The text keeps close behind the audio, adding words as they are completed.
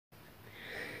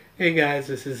Hey guys,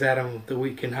 this is Adam with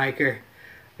TheWeekendHiker.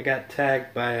 I got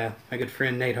tagged by my good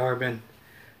friend Nate Harbin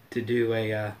to do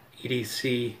a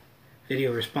EDC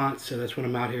video response, so that's what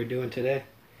I'm out here doing today.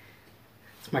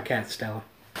 It's my cat Stella.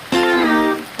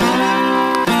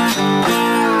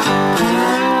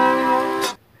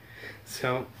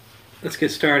 So let's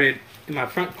get started. In my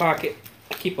front pocket,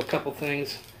 I keep a couple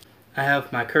things. I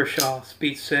have my Kershaw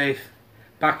Speed Safe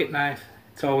pocket knife.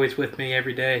 It's always with me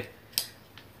every day.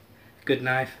 Good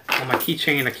knife. On my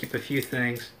keychain I keep a few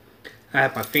things. I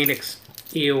have my Phoenix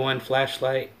EO1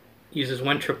 flashlight. Uses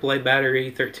one AAA battery,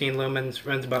 13 lumens,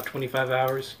 runs about 25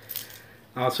 hours.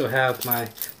 I also have my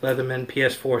Leatherman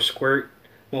PS4 Squirt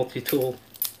multi-tool.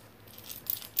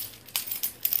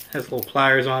 Has little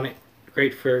pliers on it.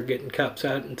 Great for getting cups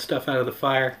out and stuff out of the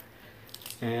fire.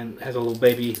 And has a little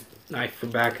baby knife for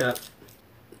backup.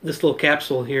 This little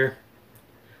capsule here,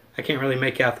 I can't really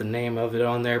make out the name of it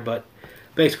on there, but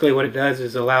basically what it does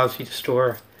is allows you to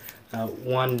store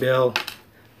one bill,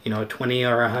 a 20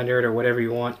 or 100 or whatever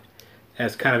you want,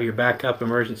 as kind of your backup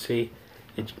emergency.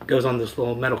 It goes on this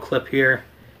little metal clip here,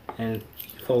 and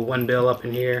you fold one bill up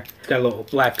in here. It's got a little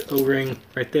black O-ring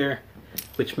right there,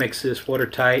 which makes this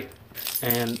watertight.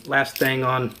 And last thing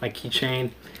on my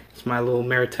keychain is my little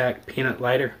Maratac peanut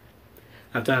lighter.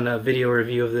 I've done a video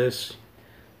review of this.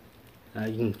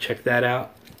 You can check that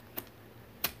out.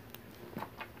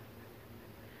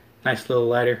 Nice little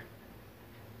lighter.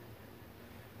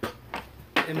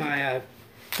 In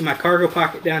my cargo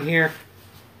pocket down here,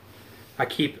 I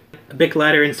keep a big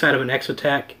lighter inside of an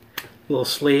Exotac little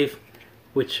sleeve,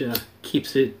 which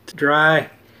keeps it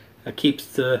dry, keeps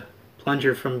the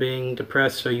plunger from being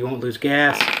depressed so you won't lose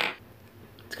gas.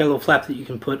 It's got a little flap that you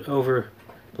can put over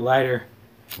the lighter.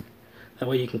 That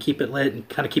way you can keep it lit and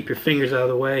kind of keep your fingers out of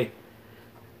the way.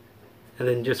 And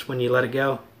then just when you let it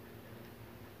go,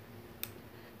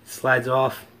 slides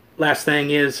off. Last thing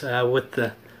is, with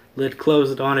the lid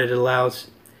closed on it, it allows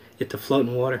it to float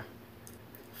in water.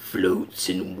 Floats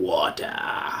in water.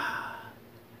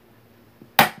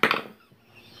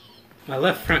 My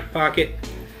left front pocket,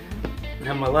 I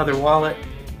have my leather wallet,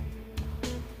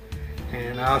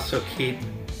 and I also keep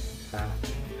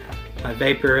my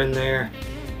vapor in there.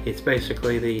 It's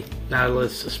basically the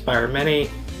Nautilus Aspire Mini.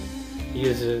 It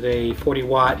uses a 40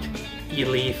 watt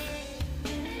E-Leaf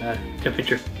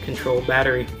temperature control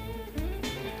battery.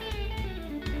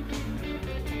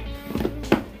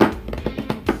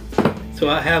 So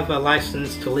I have a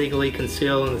license to legally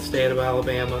conceal in the state of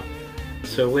Alabama.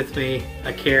 So with me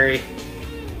I carry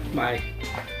my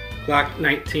Glock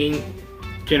 19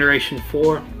 Generation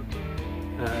 4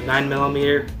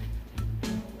 9mm.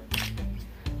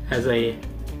 Has a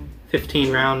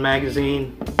 15 round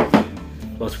magazine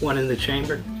plus one in the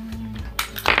chamber.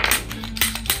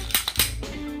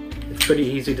 Pretty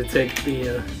easy to take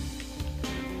the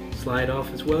slide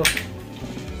off as well.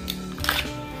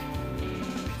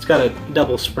 It's got a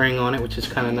double spring on it, which is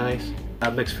kind of nice.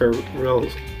 Makes for really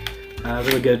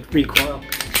good recoil.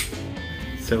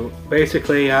 So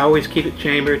basically, I always keep it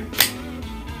chambered,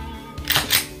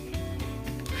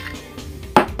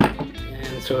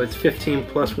 and so it's 15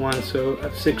 plus 1, so I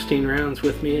have 16 rounds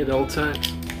with me at all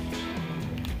times.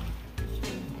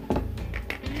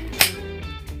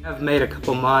 I've made a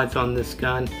couple mods on this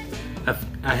gun.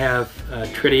 I have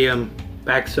tritium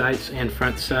back sights and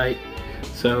front sight,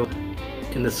 so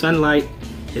in the sunlight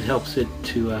it helps it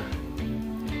to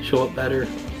show up better,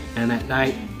 and at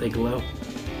night they glow.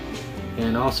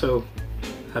 And also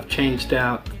I've changed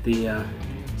out the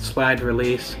slide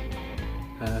release,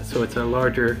 so it's a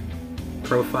larger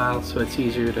profile, so it's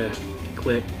easier to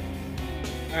click.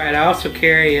 Alright, I also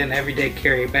carry an everyday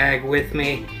carry bag with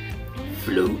me.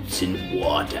 Floats in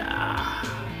water.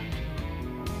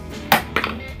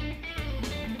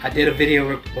 I did a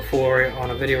video before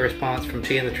on a video response from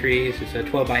Tea in the Trees. It's a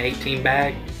 12x18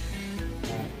 bag.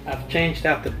 I've changed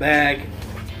out the bag,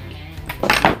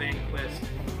 Vanquist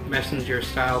messenger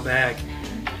style bag,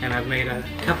 and I've made a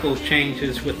couple of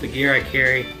changes with the gear I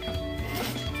carry.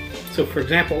 So for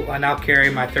example, I now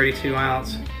carry my 32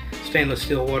 ounce stainless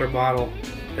steel water bottle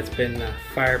that's been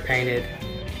fire painted.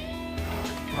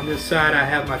 On this side I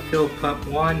have my Filled Pup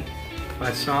 1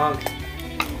 by SOG.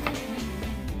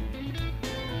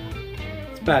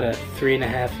 It's about a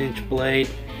 3.5 inch blade.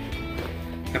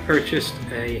 I purchased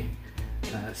a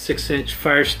 6-inch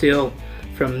fire steel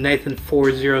from Nathan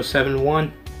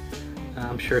 4071.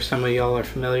 I'm sure some of y'all are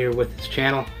familiar with his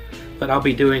channel, but I'll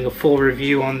be doing a full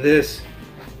review on this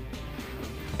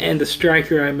and the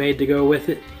striker I made to go with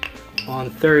it on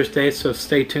Thursday, so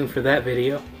stay tuned for that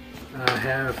video. I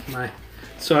have my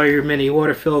Sawyer mini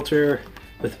water filter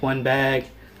with one bag.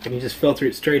 And you just filter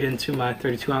it straight into my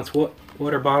 32-ounce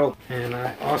water bottle. And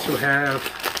I also have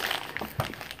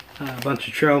a bunch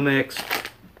of trail mix.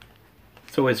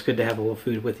 It's always good to have a little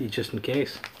food with you just in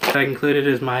case. What I included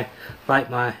is my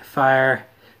light my fire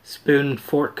spoon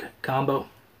fork combo.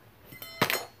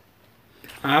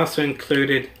 I also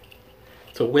included,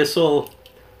 it's a whistle,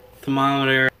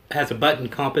 thermometer, it has a button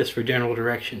compass for general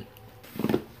direction.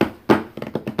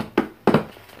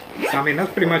 So I mean,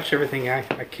 that's pretty much everything I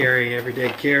carry, everyday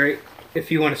carry. If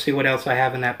you want to see what else I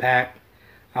have in that pack,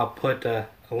 I'll put a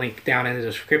link down in the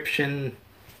description.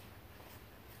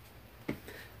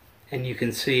 And you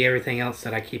can see everything else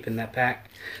that I keep in that pack.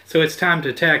 So it's time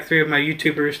to tag 3 of my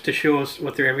YouTubers to show us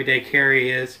what their everyday carry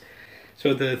is.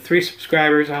 So the 3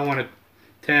 subscribers I want to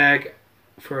tag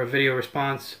for a video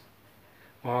response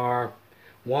are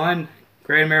 1.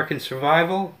 Great American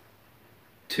Survival,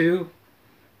 2.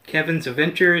 Kevin's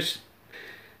Adventures,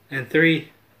 and 3.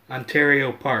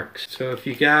 Ontario Parks. So if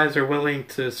you guys are willing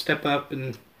to step up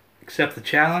and accept the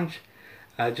challenge,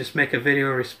 just make a video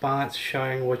response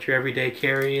showing what your everyday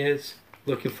carry is.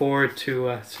 Looking forward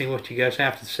to seeing what you guys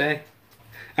have to say.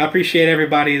 I appreciate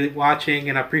everybody watching,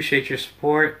 and I appreciate your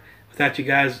support. Without you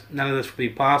guys, none of this would be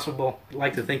possible. I'd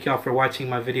like to thank y'all for watching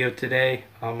my video today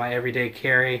on my everyday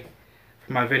carry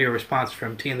for my video response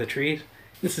from Tea in the Trees.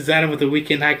 This is Adam with The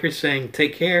Weekend Hiker saying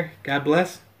take care, God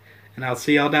bless, and I'll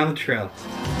see y'all down the trail.